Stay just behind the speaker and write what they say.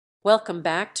Welcome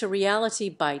back to Reality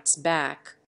Bites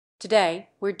Back. Today,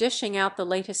 we're dishing out the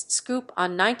latest scoop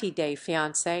on 90 Day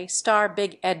Fiancé star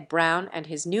Big Ed Brown and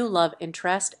his new love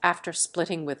interest after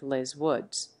splitting with Liz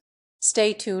Woods.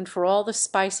 Stay tuned for all the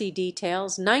spicy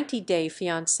details. 90 Day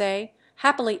Fiancé,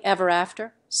 happily ever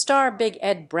after, star Big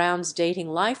Ed Brown's dating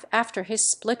life after his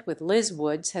split with Liz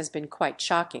Woods has been quite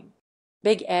shocking.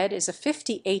 Big Ed is a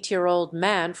 58-year-old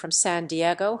man from San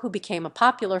Diego who became a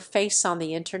popular face on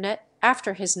the internet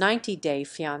after his 90 Day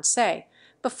Fiancé,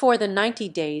 before the 90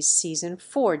 Days Season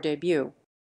 4 debut.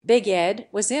 Big Ed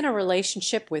was in a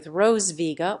relationship with Rose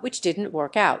Vega, which didn't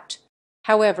work out.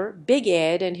 However, Big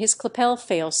Ed and his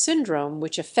Klippel-Feil syndrome,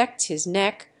 which affects his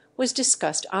neck, was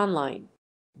discussed online.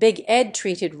 Big Ed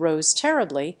treated Rose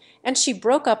terribly, and she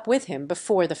broke up with him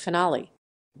before the finale.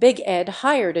 Big Ed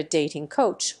hired a dating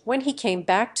coach when he came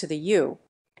back to the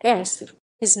U.S.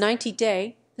 His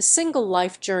 90-day, the single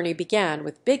life journey began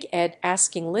with Big Ed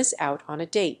asking Liz out on a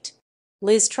date.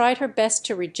 Liz tried her best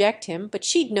to reject him, but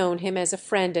she'd known him as a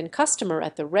friend and customer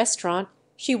at the restaurant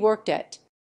she worked at.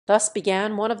 Thus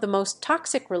began one of the most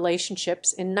toxic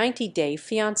relationships in 90 Day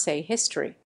Fiancé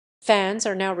history. Fans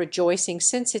are now rejoicing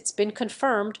since it's been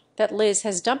confirmed that Liz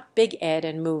has dumped Big Ed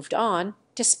and moved on,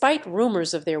 despite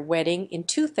rumors of their wedding in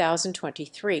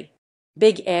 2023.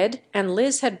 Big Ed and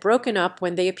Liz had broken up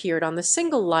when they appeared on the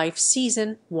Single Life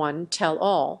Season 1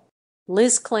 tell-all.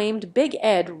 Liz claimed Big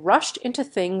Ed rushed into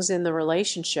things in the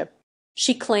relationship.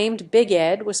 She claimed Big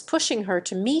Ed was pushing her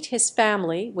to meet his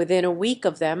family within a week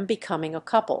of them becoming a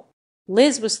couple.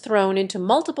 Liz was thrown into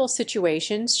multiple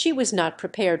situations she was not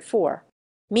prepared for.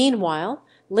 Meanwhile,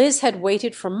 Liz had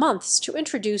waited for months to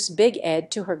introduce Big Ed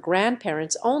to her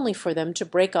grandparents only for them to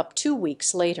break up 2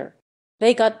 weeks later.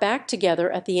 They got back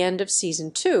together at the end of Season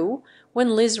 2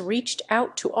 when Liz reached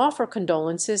out to offer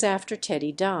condolences after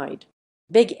Teddy died.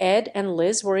 Big Ed and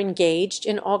Liz were engaged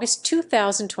in August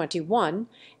 2021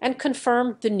 and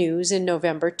confirmed the news in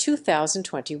November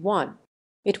 2021.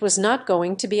 It was not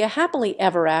going to be a happily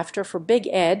ever after for Big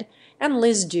Ed and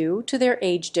Liz due to their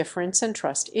age difference and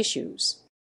trust issues.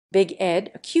 Big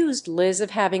Ed accused Liz of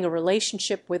having a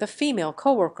relationship with a female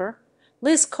coworker.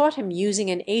 Liz caught him using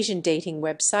an Asian dating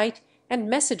website and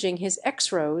messaging his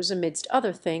ex-Rose amidst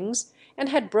other things, and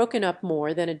had broken up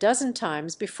more than a dozen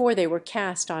times before they were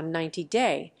cast on 90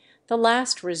 Day, the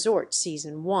last resort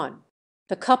Season 1.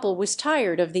 The couple was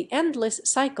tired of the endless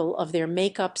cycle of their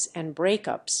makeups and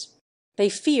breakups. They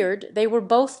feared they were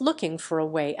both looking for a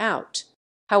way out.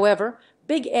 However,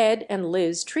 Big Ed and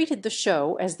Liz treated the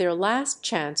show as their last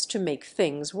chance to make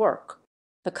things work.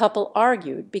 The couple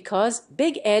argued because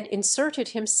Big Ed inserted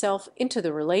himself into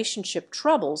the relationship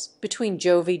troubles between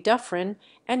Jovi Dufresne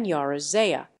and Yara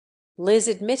Zaya. Liz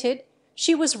admitted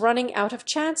she was running out of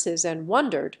chances and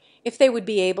wondered if they would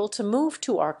be able to move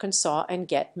to Arkansas and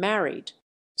get married.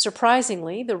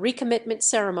 Surprisingly, the recommitment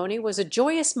ceremony was a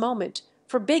joyous moment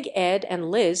for Big Ed and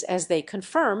Liz as they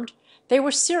confirmed they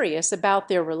were serious about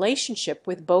their relationship,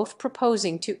 with both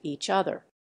proposing to each other.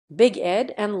 Big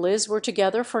Ed and Liz were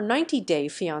together for 90 Day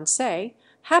Fiancé,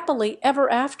 happily ever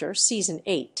after Season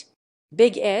 8.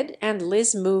 Big Ed and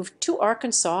Liz moved to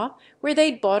Arkansas, where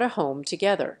they'd bought a home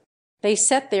together. They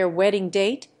set their wedding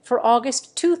date for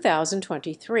August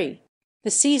 2023.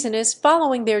 The season is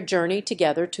following their journey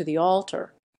together to the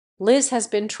altar. Liz has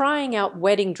been trying out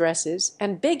wedding dresses,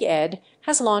 and Big Ed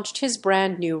has launched his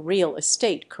brand new real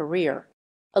estate career.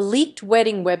 A leaked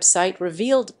wedding website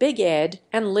revealed Big Ed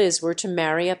and Liz were to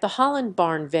marry at the Holland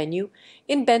Barn venue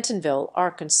in Bentonville,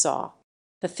 Arkansas.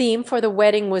 The theme for the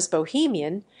wedding was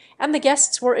bohemian, and the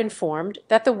guests were informed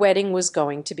that the wedding was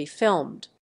going to be filmed.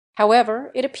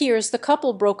 However, it appears the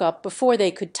couple broke up before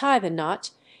they could tie the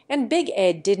knot, and Big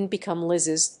Ed didn't become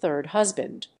Liz's third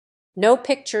husband. No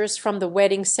pictures from the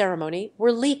wedding ceremony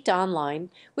were leaked online,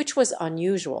 which was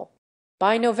unusual.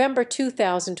 By November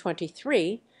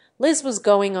 2023, Liz was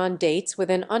going on dates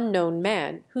with an unknown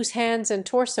man whose hands and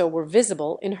torso were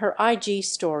visible in her IG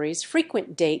stories.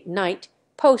 Frequent date night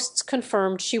posts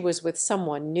confirmed she was with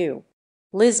someone new.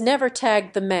 Liz never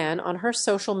tagged the man on her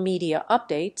social media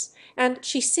updates, and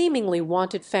she seemingly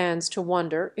wanted fans to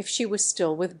wonder if she was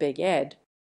still with Big Ed.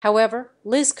 However,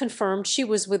 Liz confirmed she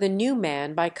was with a new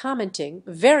man by commenting,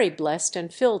 "very blessed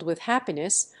and filled with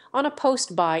happiness," on a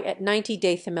post by at 90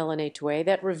 Day Themilinetue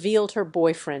that revealed her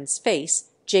boyfriend's face,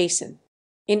 Jason.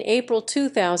 In April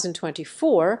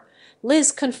 2024,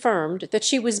 Liz confirmed that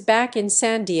she was back in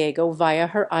San Diego via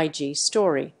her IG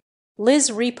story. Liz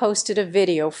reposted a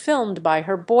video filmed by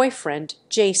her boyfriend,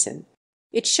 Jason.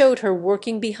 It showed her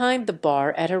working behind the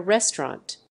bar at a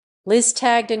restaurant. Liz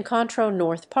tagged Encontro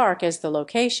North Park as the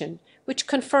location, which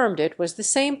confirmed it was the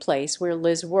same place where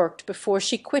Liz worked before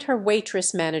she quit her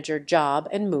waitress manager job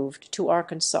and moved to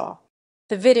Arkansas.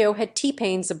 The video had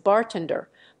T-Pain's A Bartender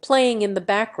playing in the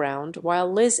background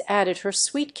while Liz added her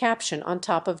sweet caption on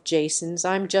top of Jason's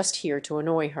 "I'm just here to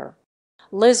annoy her."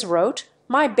 Liz wrote,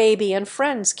 "My baby and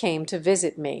friends came to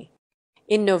visit me."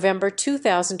 In November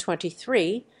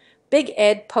 2023, Big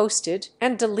Ed posted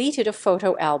and deleted a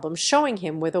photo album showing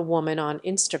him with a woman on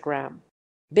Instagram.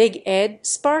 Big Ed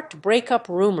sparked breakup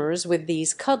rumors with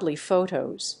these cuddly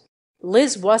photos.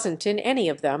 Liz wasn't in any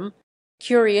of them.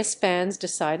 Curious fans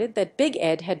decided that Big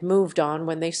Ed had moved on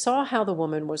when they saw how the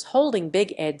woman was holding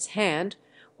Big Ed's hand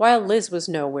while Liz was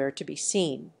nowhere to be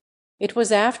seen. It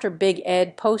was after Big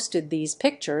Ed posted these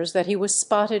pictures that he was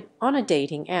spotted on a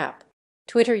dating app.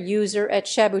 Twitter user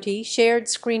 @Shabuti shared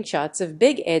screenshots of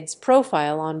Big Ed's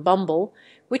profile on Bumble,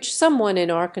 which someone in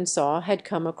Arkansas had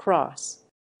come across.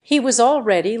 He was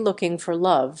already looking for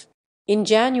love. In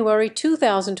January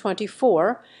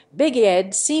 2024, Big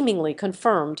Ed seemingly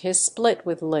confirmed his split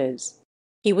with Liz.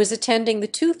 He was attending the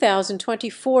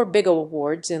 2024 Big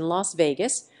Awards in Las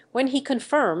Vegas when he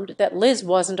confirmed that Liz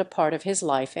wasn't a part of his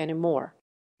life anymore.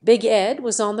 Big Ed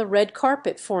was on the red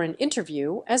carpet for an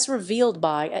interview, as revealed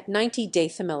by @90 Day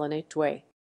Themilinetwe.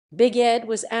 Big Ed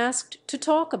was asked to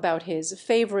talk about his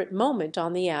favorite moment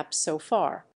on the app so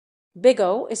far.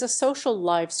 Bigo is a social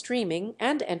live streaming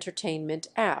and entertainment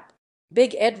app.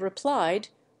 Big Ed replied,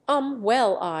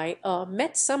 well, I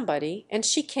met somebody and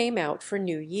she came out for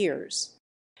New Year's."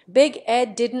 Big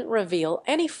Ed didn't reveal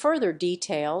any further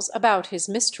details about his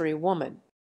mystery woman.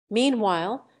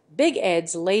 Meanwhile, Big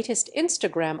Ed's latest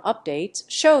Instagram updates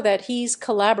show that he's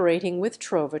collaborating with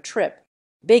Trova Trip.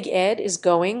 Big Ed is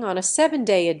going on a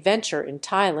 7-day adventure in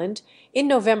Thailand in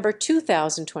November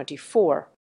 2024.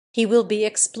 He will be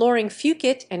exploring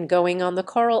Phuket and going on the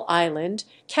Coral Island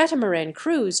catamaran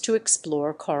cruise to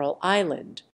explore Coral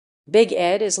Island. Big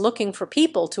Ed is looking for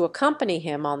people to accompany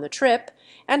him on the trip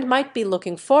and might be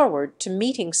looking forward to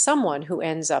meeting someone who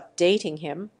ends up dating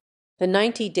him. The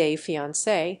 90-Day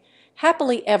Fiancé,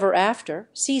 Happily Ever After,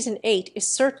 Season 8 is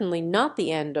certainly not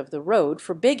the end of the road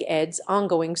for Big Ed's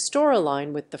ongoing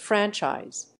storyline with the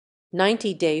franchise.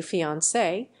 90-Day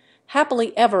Fiancé,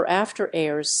 Happily Ever After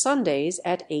airs Sundays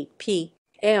at 8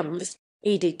 p.m.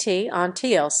 EDT on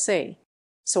TLC.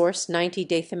 Source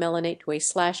 90-Day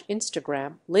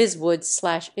Themilinetwe/Instagram, Liz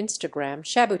Woods/Instagram,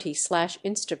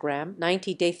 Shabuti/Instagram,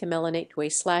 90-Day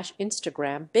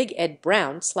Themilinetwe/Instagram, Big Ed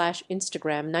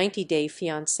Brown/Instagram. 90-Day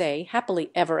Fiancé Happily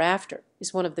Ever After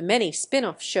is one of the many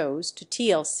spin-off shows to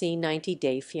TLC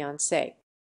 90-Day Fiancé.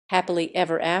 Happily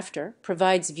Ever After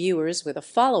provides viewers with a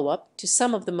follow-up to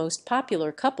some of the most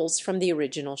popular couples from the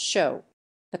original show.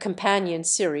 The companion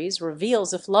series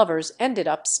reveals if lovers ended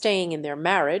up staying in their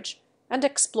marriage and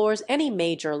explores any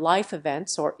major life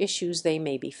events or issues they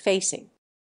may be facing.